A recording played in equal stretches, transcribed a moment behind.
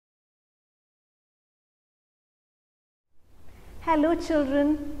Hello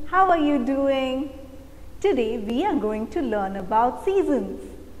children, how are you doing? Today we are going to learn about seasons.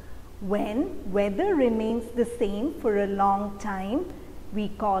 When weather remains the same for a long time, we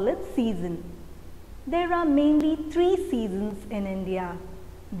call it season. There are mainly 3 seasons in India: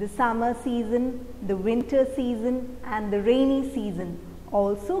 the summer season, the winter season and the rainy season,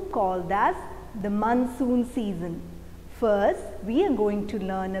 also called as the monsoon season. First, we are going to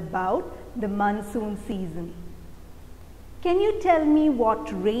learn about the monsoon season. Can you tell me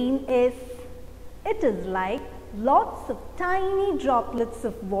what rain is? It is like lots of tiny droplets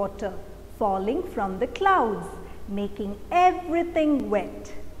of water falling from the clouds, making everything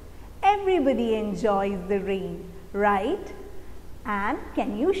wet. Everybody enjoys the rain, right? And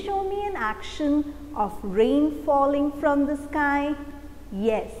can you show me an action of rain falling from the sky?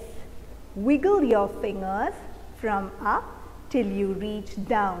 Yes. Wiggle your fingers from up till you reach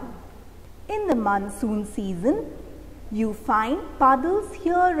down. In the monsoon season, you find puddles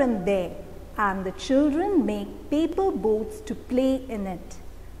here and there, and the children make paper boats to play in it.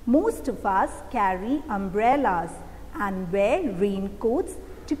 Most of us carry umbrellas and wear raincoats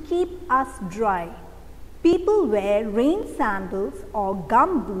to keep us dry. People wear rain sandals or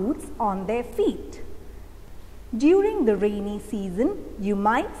gum boots on their feet. During the rainy season, you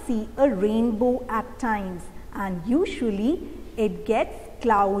might see a rainbow at times, and usually it gets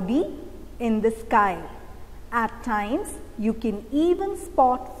cloudy in the sky. At times, you can even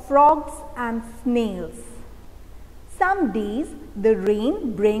spot frogs and snails. Some days, the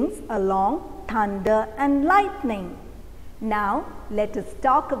rain brings along thunder and lightning. Now, let us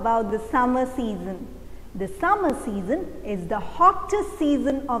talk about the summer season. The summer season is the hottest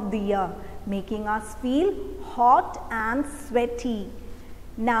season of the year, making us feel hot and sweaty.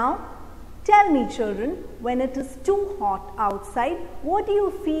 Now, tell me children, when it is too hot outside, what do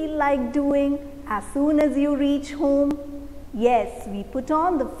you feel like doing as soon as you reach home? Yes, we put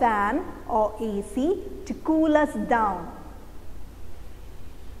on the fan or AC to cool us down.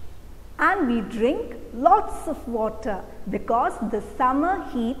 And we drink lots of water because the summer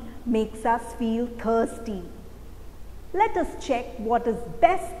heat makes us feel thirsty. Let us check what is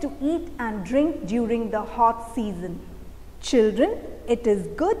best to eat and drink during the hot season. Children, it is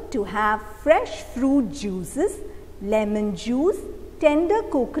good to have fresh fruit juices, lemon juice, tender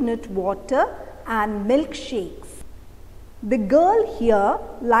coconut water and milkshakes. The girl here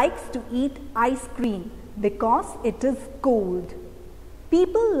likes to eat ice cream because it is cold.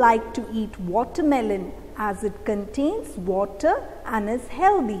 People like to eat watermelon as it contains water and is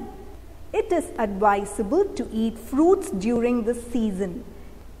healthy. It is advisable to eat fruits during this season.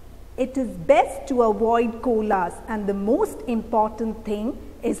 It is best to avoid colas, and the most important thing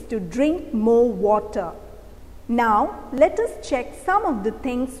is to drink more water. Now, let us check some of the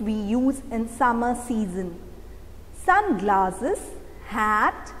things we use in summer season. Sunglasses,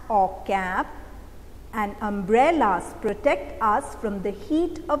 hat or cap, and umbrellas protect us from the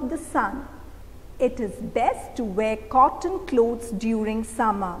heat of the sun. It is best to wear cotton clothes during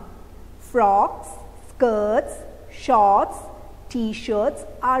summer. Frocks, skirts, shorts, t-shirts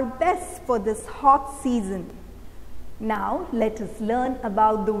are best for this hot season. Now let us learn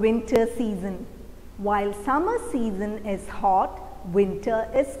about the winter season. While summer season is hot, winter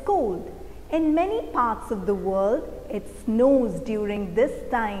is cold. In many parts of the world, it snows during this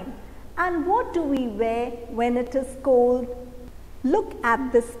time. And what do we wear when it is cold? Look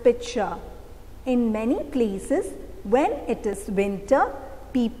at this picture. In many places, when it is winter,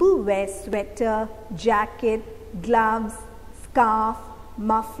 people wear sweater, jacket, gloves, scarf,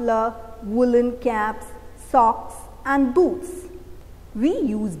 muffler, woolen caps, socks and boots. We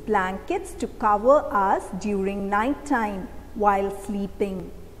use blankets to cover us during night time while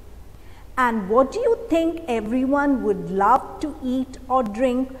sleeping. And what do you think everyone would love to eat or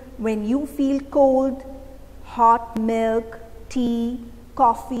drink when you feel cold? Hot milk, tea,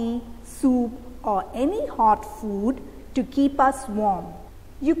 coffee, soup or any hot food to keep us warm.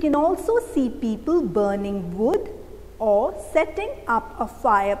 You can also see people burning wood or setting up a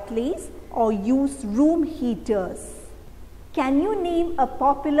fireplace or use room heaters. Can you name a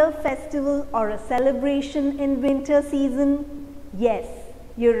popular festival or a celebration in winter season? Yes,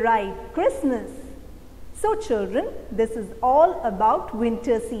 you're right, Christmas. So children, this is all about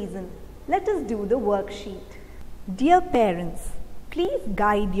winter season. Let us do the worksheet. Dear parents, please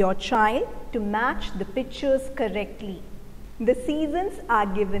guide your child to match the pictures correctly. The seasons are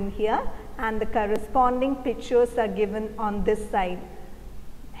given here and the corresponding pictures are given on this side.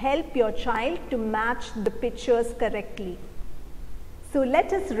 Help your child to match the pictures correctly. So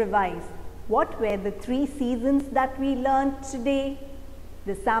let us revise. What were the 3 seasons that we learned today?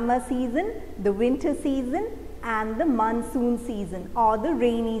 The summer season, the winter season and the monsoon season or the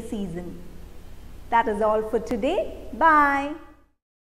rainy season. That is all for today. Bye.